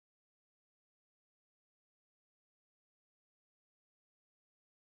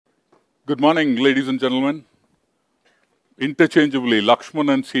Good morning, ladies and gentlemen. Interchangeably,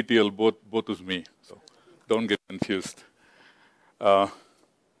 Lakshmanan and CTL, both is me, so don't get confused.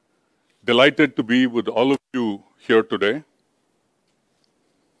 Delighted to be with all of you here today.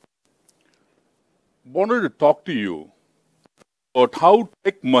 Wanted to talk to you about how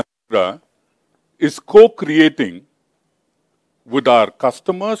Tech Mahindra is co-creating with our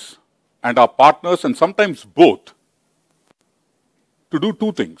customers and our partners, and sometimes both, to do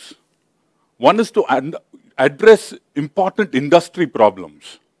two things. One is to address important industry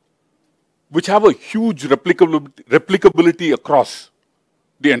problems, which have a huge replicability across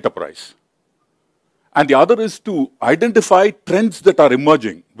the enterprise. And the other is to identify trends that are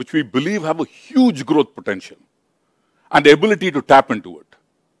emerging, which we believe have a huge growth potential and the ability to tap into it.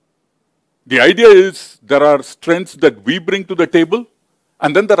 The idea is there are strengths that we bring to the table,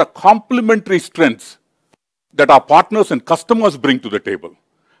 and then there are complementary strengths that our partners and customers bring to the table.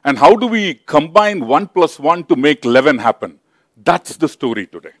 And how do we combine 1 + 1 to make 11 happen? That's the story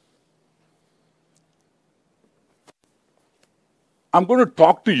today. I'm going to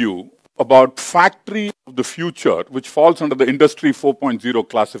talk to you about Factory of the Future, which falls under the Industry 4.0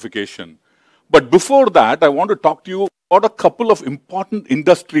 classification. But before that, I want to talk to you about a couple of important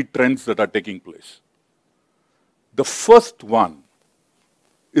industry trends that are taking place. The first one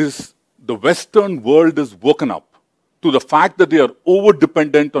is the Western world is woken up to the fact that they are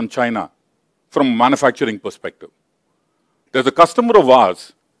over-dependent on China from a manufacturing perspective. There's a customer of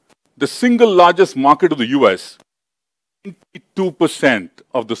ours, the single largest market of the US, 92%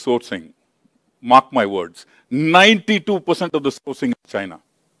 of the sourcing, mark my words, 92% of the sourcing is China.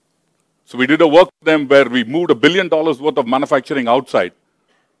 So we did a work with them where we moved $1 billion worth of manufacturing outside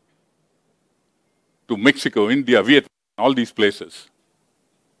to Mexico, India, Vietnam, all these places.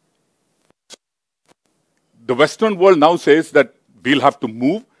 The Western world now says that we'll have to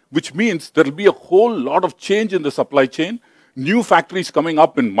move, which means there will be a whole lot of change in the supply chain, new factories coming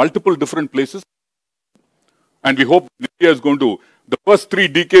up in multiple different places. And we hope India is going to, the first 3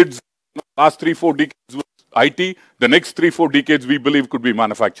 decades, last 3-4 decades was IT, the next 3-4 decades we believe could be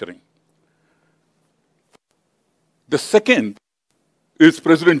manufacturing. The second is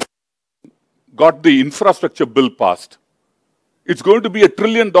President got the infrastructure bill passed. It's going to be $1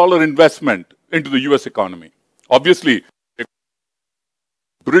 trillion investment into the US economy. Obviously,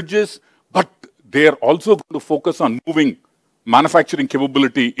 bridges, but they are also going to focus on moving manufacturing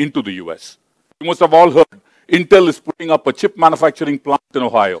capability into the US. You must have all heard, Intel is putting up a chip manufacturing plant in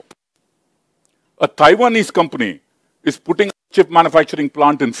Ohio. A Taiwanese company is putting up a chip manufacturing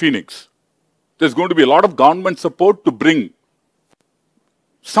plant in Phoenix. There's going to be a lot of government support to bring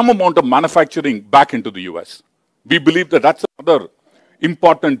some amount of manufacturing back into the US. We believe that that's another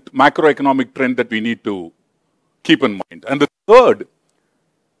important macroeconomic trend that we need to keep in mind. And the third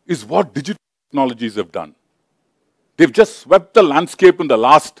is what digital technologies have done. They've just swept the landscape in the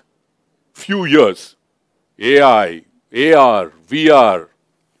last few years. AI, AR, VR,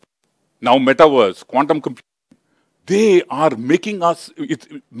 now metaverse, quantum computing. They are making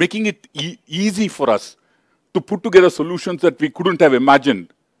it easy for us to put together solutions that we couldn't have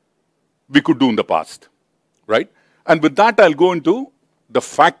imagined we could do in the past, right? And with that, I'll go into the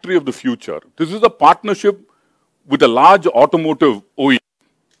Factory of the Future. This is a partnership with a large automotive OEM.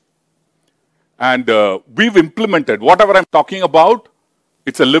 And we've implemented, whatever I'm talking about,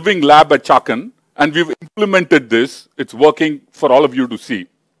 it's a living lab at Chakan, and we've implemented this. It's working for all of you to see.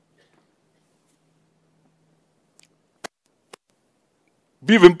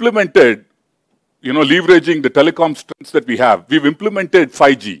 We've implemented, leveraging the telecom strengths that we have, we've implemented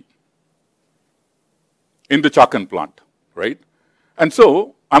 5G in the Chakan plant, right? And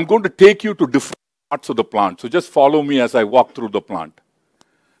so I'm going to take you to different parts of the plant. So just follow me as I walk through the plant.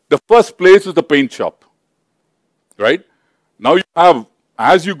 The first place is the paint shop, right? Now you have,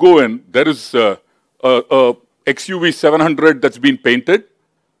 as you go in, there is a XUV 700 that's been painted,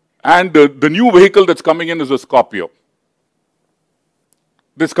 and the new vehicle that's coming in is a Scorpio.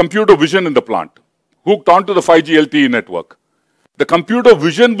 There's computer vision in the plant, hooked onto the 5G LTE network. The computer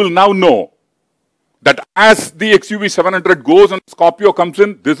vision will now know that as the XUV 700 goes and Scorpio comes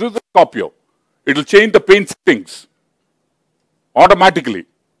in, this is a Scorpio. It will change the paint settings automatically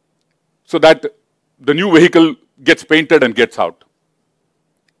so that the new vehicle gets painted and gets out.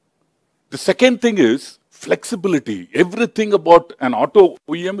 The second thing is flexibility. Everything about an auto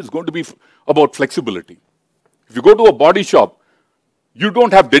OEM is going to be about flexibility. If you go to a body shop, you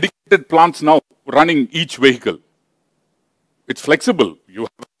don't have dedicated plants now running each vehicle. It's flexible. You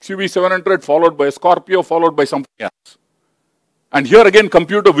have XUV 700 followed by a Scorpio, followed by something else. And here again,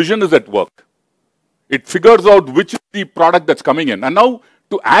 computer vision is at work. It figures out which is the product that's coming in. And now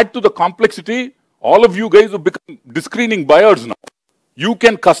To add to the complexity, all of you guys have become disc-screening buyers now. You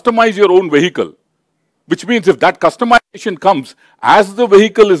can customize your own vehicle, which means if that customization comes, as the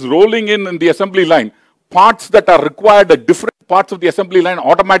vehicle is rolling in the assembly line, parts that are required at different parts of the assembly line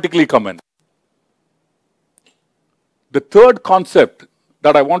automatically come in. The third concept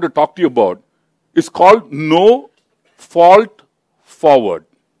that I want to talk to you about is called no fault forward.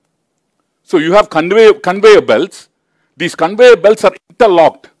 So you have conveyor belts. These conveyor belts are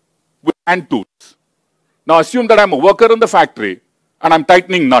interlocked with hand tools. Now assume that I'm a worker in the factory and I'm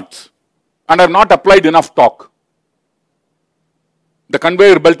tightening nuts and I've not applied enough torque. The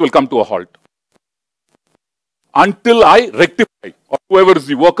conveyor belt will come to a halt until I rectify, or whoever is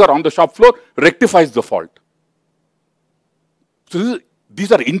the worker on the shop floor rectifies the fault. So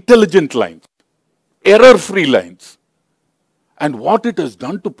these are intelligent lines, error-free lines. And what it has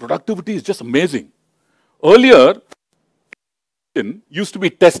done to productivity is just amazing. Earlier, engine used to be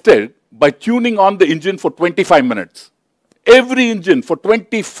tested by tuning on the engine for 25 minutes. Every engine for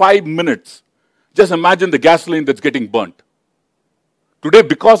 25 minutes. Just imagine the gasoline that's getting burnt. Today,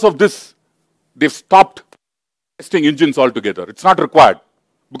 because of this, they've stopped testing engines altogether. It's not required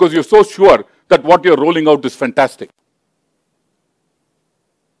because you're so sure that what you're rolling out is fantastic.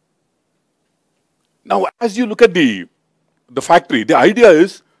 Now, as you look at the factory, the idea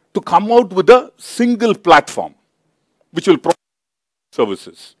is to come out with a single platform which will provide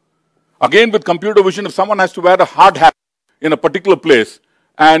services. Again, with computer vision, if someone has to wear a hard hat in a particular place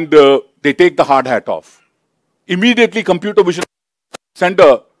and they take the hard hat off, immediately computer vision send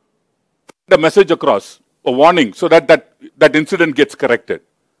a message across, a warning, so that incident gets corrected.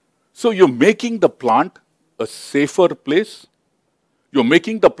 So you're making the plant a safer place. You're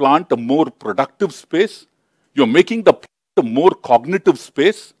making the plant a more productive space. You're making the plant a more cognitive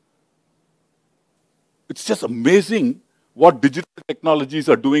space. It's just amazing what digital technologies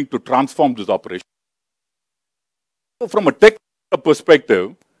are doing to transform this operation. So from a tech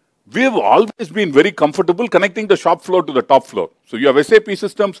perspective, we have always been very comfortable connecting the shop floor to the top floor. So you have SAP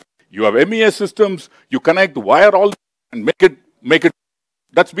systems, you have MES systems, you connect, wire all and make it.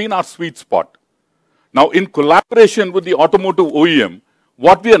 That's been our sweet spot. Now, in collaboration with the automotive OEM,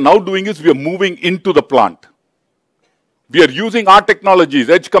 what we are now doing is we are moving into the plant. We are using our technologies,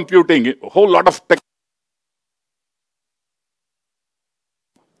 edge computing, a whole lot of tech.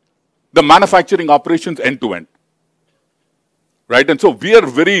 The manufacturing operations end to end. Right? And so we are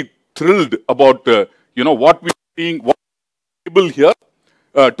very thrilled about what we're seeing, what we're able here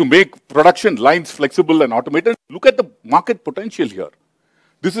to make production lines flexible and automated. Look at the market potential here.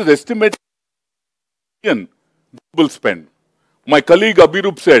 This is estimated in global spend. My colleague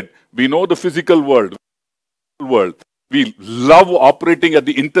Abhirup said, we know the physical world. We love operating at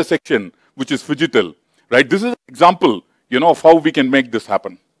the intersection, which is phygital. Right? This is an example, of how we can make this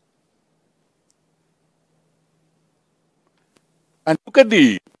happen. And look at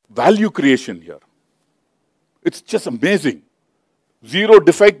the value creation here. It's just amazing. Zero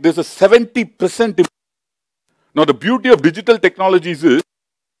defect, there's a 70%. Now, the beauty of digital technologies is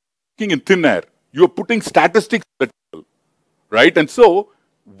in thin air. You are putting statistics on the table, right? And so,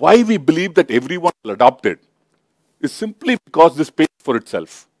 why we believe that everyone will adopt it is simply because this pays for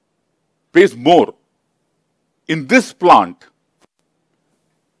itself, pays more. In this plant,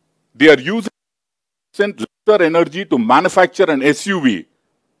 they are using lesser energy to manufacture an SUV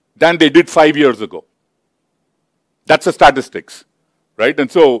than they did 5 years ago. That's the statistics, right? And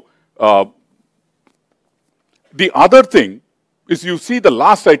so, the other thing is you see the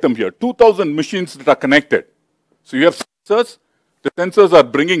last item here, 2,000 machines that are connected. So you have sensors, the sensors are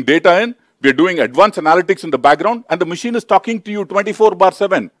bringing data in, we're doing advanced analytics in the background, and the machine is talking to you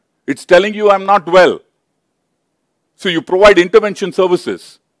 24/7. It's telling you I'm not well. So you provide intervention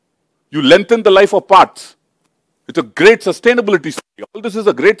services. You lengthen the life of parts. It's a great sustainability story. All this is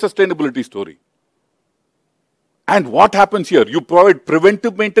a great sustainability story. And what happens here? You provide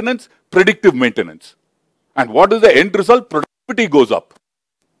preventive maintenance, predictive maintenance. And what is the end result? Productivity goes up.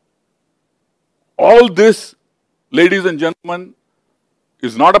 All this, ladies and gentlemen,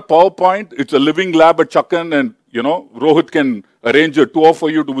 is not a PowerPoint. It's a living lab at Chakan, and Rohit can arrange a tour for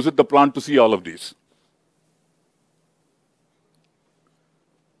you to visit the plant to see all of these.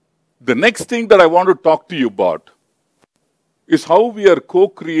 The next thing that I want to talk to you about is how we are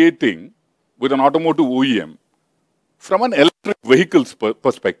co-creating with an automotive OEM from an electric vehicles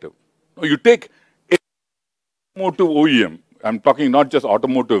perspective. Now, you take automotive OEM, I'm talking not just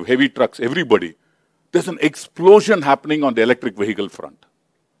automotive, heavy trucks, everybody. There's an explosion happening on the electric vehicle front.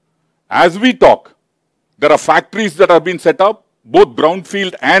 As we talk, there are factories that have been set up, both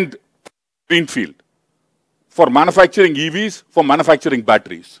brownfield and greenfield, for manufacturing EVs, for manufacturing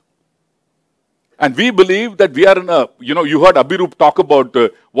batteries. And we believe that we are in a, you heard Abhirup talk about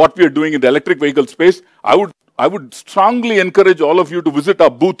what we are doing in the electric vehicle space. I would strongly encourage all of you to visit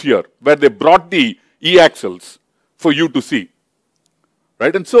our booth here, where they brought the e-axles for you to see.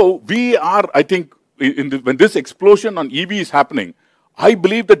 Right? And so we are, I think, when this explosion on EV is happening, I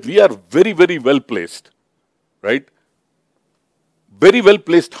believe that we are very, very well placed. Right? Very well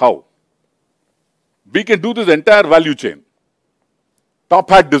placed how? We can do this entire value chain. Top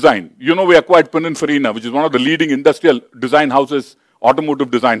hat design. We acquired Pininfarina, which is one of the leading industrial design houses,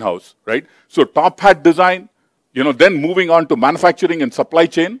 automotive design house, right? So top hat design, then moving on to manufacturing and supply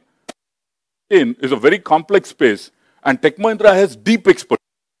chain. Is a very complex space, and Tech Mahindra has deep expertise.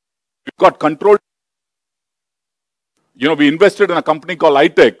 We've got control. We invested in a company called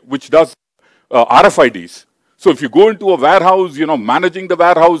iTech, which does RFIDs. So if you go into a warehouse, managing the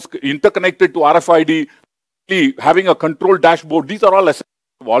warehouse, interconnected to RFID, having a control dashboard, these are all assets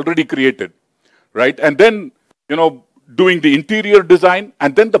we've already created, right? And then, doing the interior design,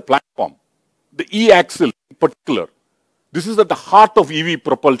 and then the platform, the e-axle in particular. This is at the heart of EV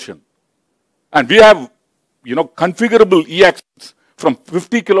propulsion. And we have, configurable e-axles from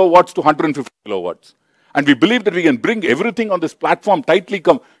 50 kilowatts to 150 kilowatts. And we believe that we can bring everything on this platform tightly,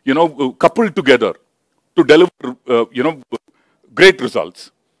 coupled together to deliver, great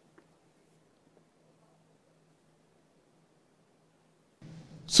results.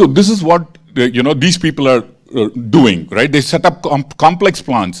 So this is what, these people are doing, right? They set up complex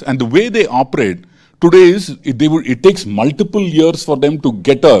plants, and the way they operate today is, it takes multiple years for them to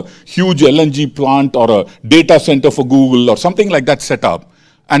get a huge LNG plant or a data center for Google or something like that set up,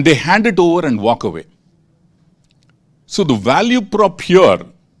 and they hand it over and walk away. So the value prop here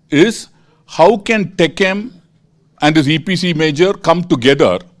is, how can TechM and this EPC major come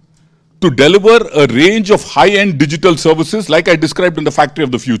together to deliver a range of high-end digital services like I described in the factory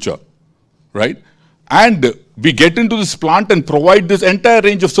of the future, right? And we get into this plant and provide this entire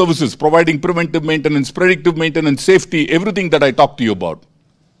range of services, providing preventive maintenance, predictive maintenance, safety, everything that I talked to you about.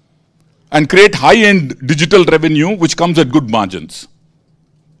 And create high-end digital revenue, which comes at good margins.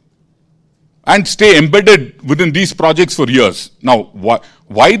 And stay embedded within these projects for years. Now,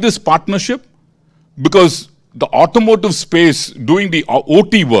 why this partnership? Because the automotive space doing the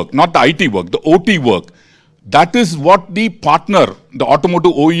OT work, not the IT work, the OT work, that is what the partner, the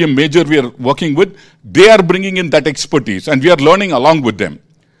automotive OEM major we are working with, they are bringing in that expertise, and we are learning along with them.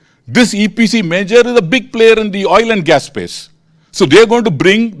 This EPC major is a big player in the oil and gas space. So they are going to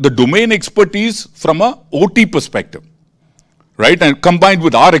bring the domain expertise from a OT perspective, right? And combined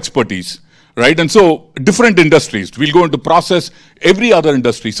with our expertise, right? And so different industries, we'll go into process, every other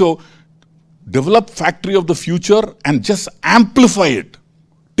industry. So develop factory of the future and just amplify it.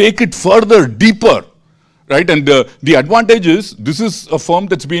 Take it further, deeper, right? And the advantage is, this is a firm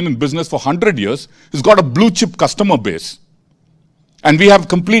that's been in business for 100 years. It's got a blue chip customer base. And we have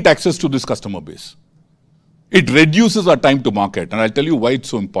complete access to this customer base. It reduces our time to market. And I'll tell you why it's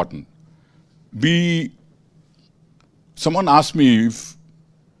so important. Someone asked me if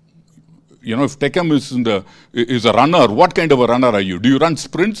TechM is a runner, what kind of a runner are you? Do you run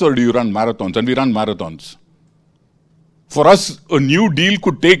sprints or do you run marathons? And we run marathons. For us, a new deal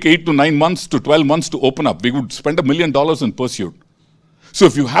could take 8 to 9 months to 12 months to open up. We would spend $1 million in pursuit. So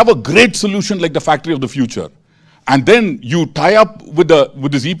if you have a great solution like the factory of the future, and then you tie up with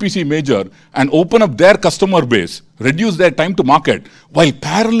this EPC major and open up their customer base, reduce their time to market, while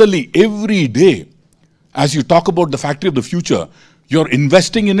parallelly every day, as you talk about the factory of the future, you're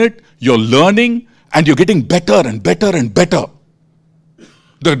investing in it, you're learning, and you're getting better and better and better.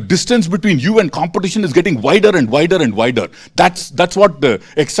 The distance between you and competition is getting wider and wider and wider. That's what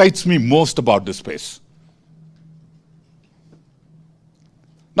excites me most about this space.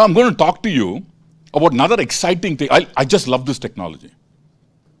 Now I'm going to talk to you about another exciting thing. I just love this technology.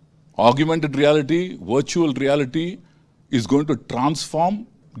 Augmented reality, virtual reality is going to transform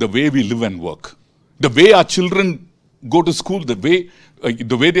the way we live and work. The way our children go to school, the way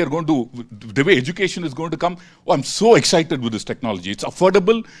education is going to come. Oh, I'm so excited with this technology. It's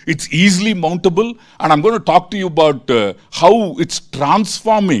affordable, it's easily mountable, and I'm going to talk to you about how it's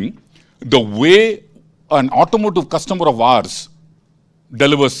transforming the way an automotive customer of ours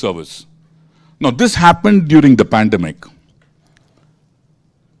delivers service. Now, this happened during the pandemic.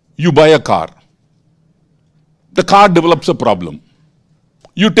 You buy a car. The car develops a problem.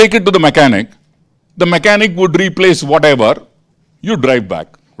 You take it to the mechanic. The mechanic would replace whatever. You drive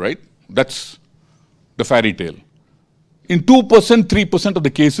back, right? That's the fairy tale. In 2%, 3% of the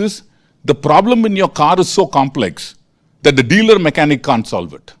cases, the problem in your car is so complex that the dealer mechanic can't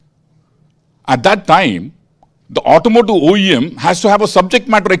solve it. At that time, the automotive OEM has to have a subject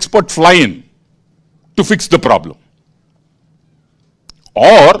matter expert fly in to fix the problem.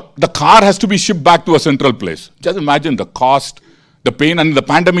 Or the car has to be shipped back to a central place. Just imagine the cost, the pain, and in the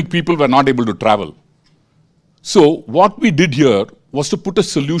pandemic, people were not able to travel. So what we did here was to put a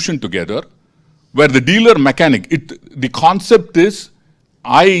solution together where the dealer mechanic, the concept is,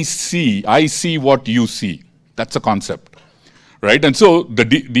 I see what you see. That's a concept, right? And so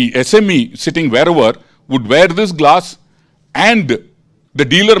the SME sitting wherever would wear this glass, and the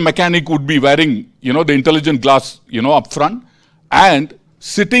dealer mechanic would be wearing, the intelligent glass, up front, and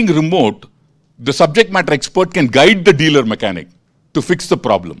sitting remote, the subject matter expert can guide the dealer mechanic to fix the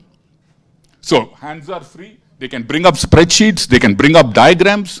problem. So hands are free. They can bring up spreadsheets. They can bring up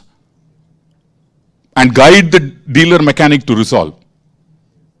diagrams and guide the dealer mechanic to resolve.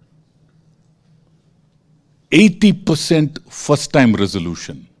 80% first-time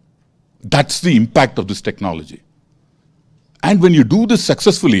resolution. That's the impact of this technology. And when you do this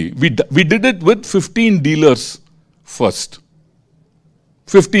successfully, we did it with 15 dealers first.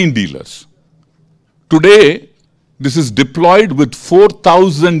 15 dealers. Today, this is deployed with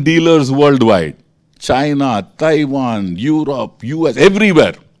 4,000 dealers worldwide. China, Taiwan, Europe, US,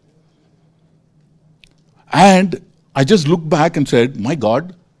 everywhere. And I just looked back and said, my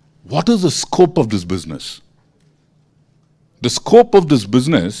God, what is the scope of this business? The scope of this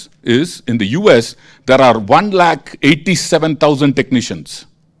business is, in the US, there are 1,87,000 technicians.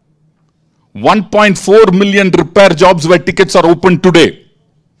 1.4 million repair jobs where tickets are open today.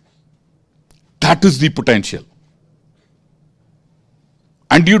 That is the potential.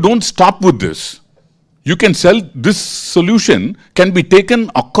 And you don't stop with this. You can sell, this solution can be taken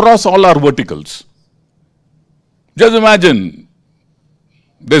across all our verticals. Just imagine,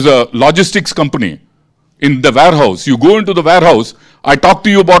 there's a logistics company in the warehouse. You go into the warehouse, I talk to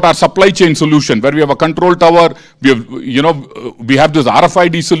you about our supply chain solution where we have a control tower, we have this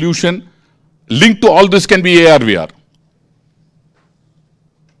RFID solution. Linked to all this can be AR, VR.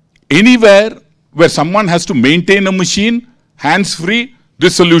 Anywhere where someone has to maintain a machine, hands-free,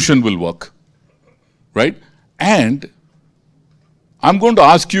 this solution will work, right? And I'm going to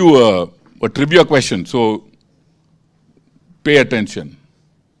ask you a trivia question, so pay attention.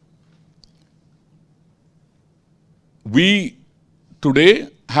 We today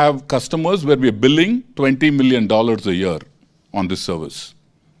have customers where we are billing $20 million a year on this service.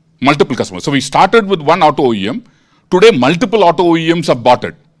 Multiple customers. So we started with one auto OEM. Today, multiple auto OEMs have bought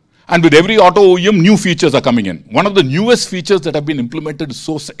it. And with every auto OEM, new features are coming in. One of the newest features that have been implemented is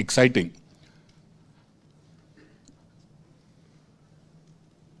so exciting.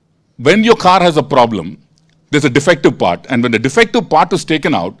 When your car has a problem, there's a defective part. And when the defective part is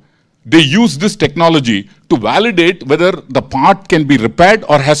taken out, they use this technology to validate whether the part can be repaired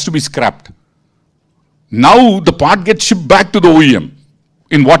or has to be scrapped. Now the part gets shipped back to the OEM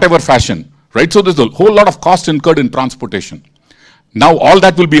in whatever fashion, right? So there's a whole lot of cost incurred in transportation. Now all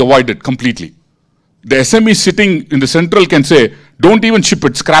that will be avoided completely. The SME sitting in the central can say, don't even ship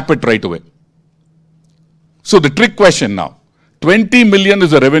it, scrap it right away. So the trick question now, 20 million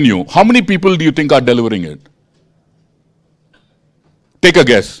is the revenue. How many people do you think are delivering it? Take a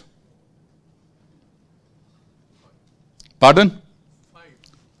guess. Pardon?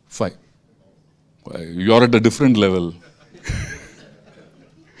 5. You're at a different level.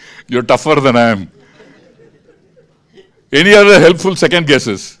 You're tougher than I am. Any other helpful second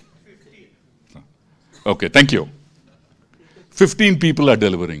guesses? 15. Okay, thank you. 15 people are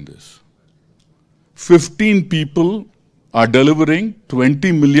delivering this. 15 people are delivering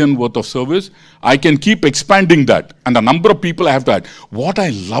 20 million worth of service. I can keep expanding that. And the number of people I have to add. What I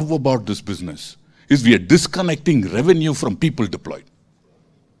love about this business is we are disconnecting revenue from people deployed.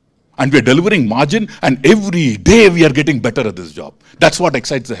 And we are delivering margin, and every day we are getting better at this job. That's what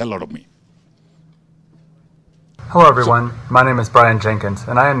excites the hell out of me. Hello everyone, my name is Brian Jenkins,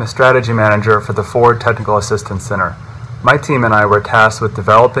 and I am the Strategy Manager for the Ford Technical Assistance Center. My team and I were tasked with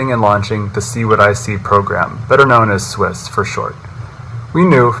developing and launching the See What I See program, better known as SWIS for short. We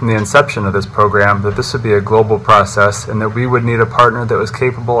knew from the inception of this program that this would be a global process and that we would need a partner that was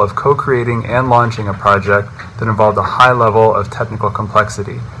capable of co-creating and launching a project that involved a high level of technical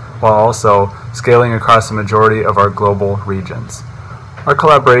complexity, while also scaling across the majority of our global regions. Our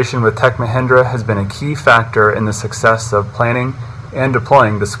collaboration with Tech Mahindra has been a key factor in the success of planning and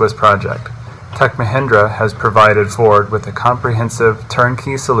deploying the SWIS project. Tech Mahindra has provided Ford with a comprehensive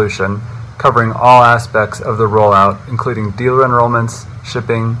turnkey solution covering all aspects of the rollout, including dealer enrollments,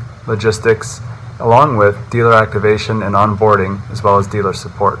 shipping, logistics, along with dealer activation and onboarding, as well as dealer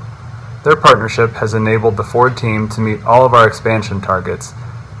support. Their partnership has enabled the Ford team to meet all of our expansion targets,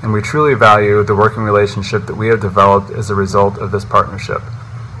 and we truly value the working relationship that we have developed as a result of this partnership.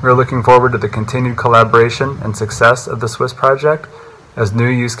 We are looking forward to the continued collaboration and success of the Swiss project as new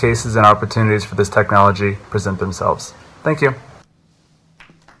use cases and opportunities for this technology present themselves. Thank you.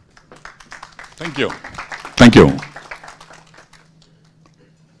 Thank you. Thank you.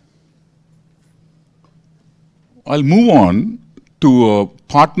 I'll move on to a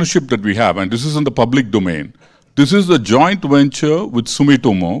partnership that we have, and this is in the public domain. This is a joint venture with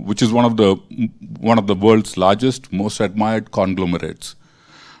Sumitomo, which is one of the world's largest, most admired conglomerates.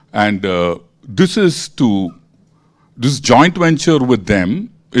 And this joint venture with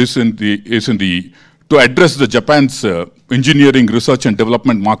them is to address the Japan's engineering research and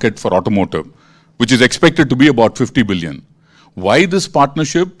development market for automotive, which is expected to be about 50 billion. Why this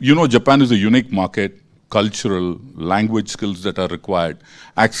partnership? You know, Japan is a unique market, cultural, language skills that are required,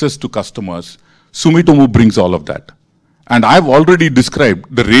 access to customers. Sumitomo brings all of that. And I've already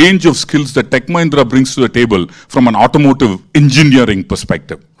described the range of skills that Tech Mahindra brings to the table from an automotive engineering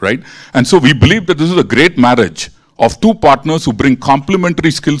perspective, right? And so we believe that this is a great marriage of two partners who bring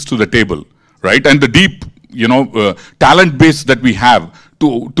complementary skills to the table, right? And the deep, talent base that we have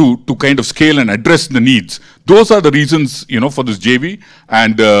to kind of scale and address the needs. Those are the reasons, for this JV.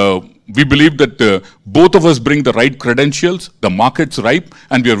 And we believe that both of us bring the right credentials, the market's ripe,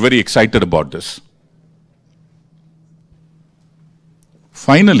 and we are very excited about this.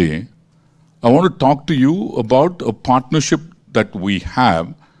 Finally, I want to talk to you about a partnership that we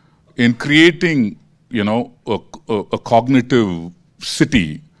have in creating, a cognitive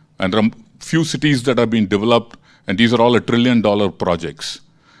city. And there are few cities that have been developed, and these are all $1 trillion projects,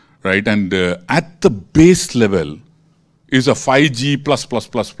 right? And at the base level is a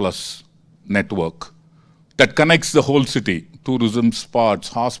 5G++++ network that connects the whole city, tourism spots,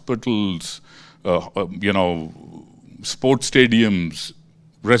 hospitals, sports stadiums,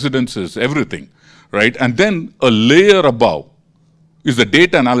 residences, everything, right? And then a layer above is the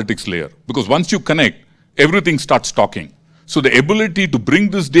data analytics layer, because once you connect, everything starts talking. So the ability to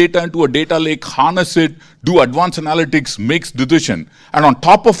bring this data into a data lake, harness it, do advanced analytics, makes decision. And on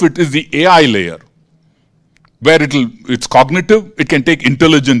top of it is the AI layer, where it's cognitive, it can take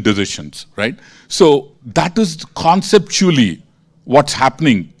intelligent decisions, right? So that is conceptually what's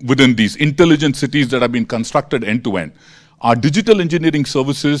happening within these intelligent cities that have been constructed end to end. Our digital engineering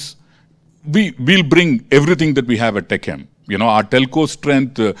services, we'll bring everything that we have at TechM. Our telco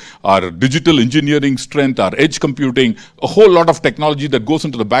strength, our digital engineering strength, our edge computing, a whole lot of technology that goes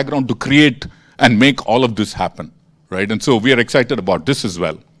into the background to create and make all of this happen, right? And so we are excited about this as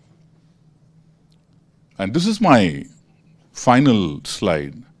well. And this is my final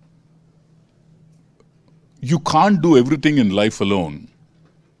slide. You can't do everything in life alone,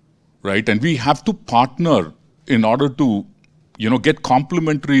 right? And we have to partner in order to, get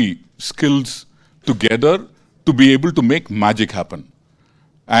complementary skills together to be able to make magic happen.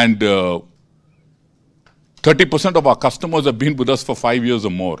 And 30% of our customers have been with us for 5 years or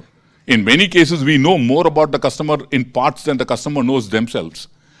more. In many cases, we know more about the customer in parts than the customer knows themselves.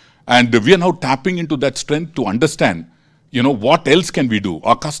 And we are now tapping into that strength to understand, what else can we do?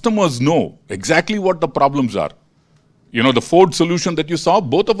 Our customers know exactly what the problems are. The Ford solution that you saw,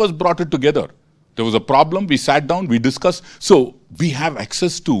 both of us brought it together. There was a problem, we sat down, we discussed. So we have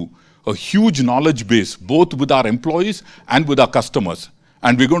access to a huge knowledge base, both with our employees and with our customers.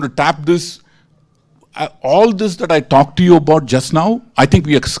 And we're going to tap this. All this that I talked to you about just now, I think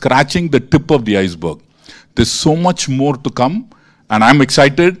we are scratching the tip of the iceberg. There's so much more to come, and I'm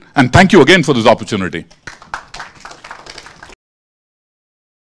excited. And thank you again for this opportunity.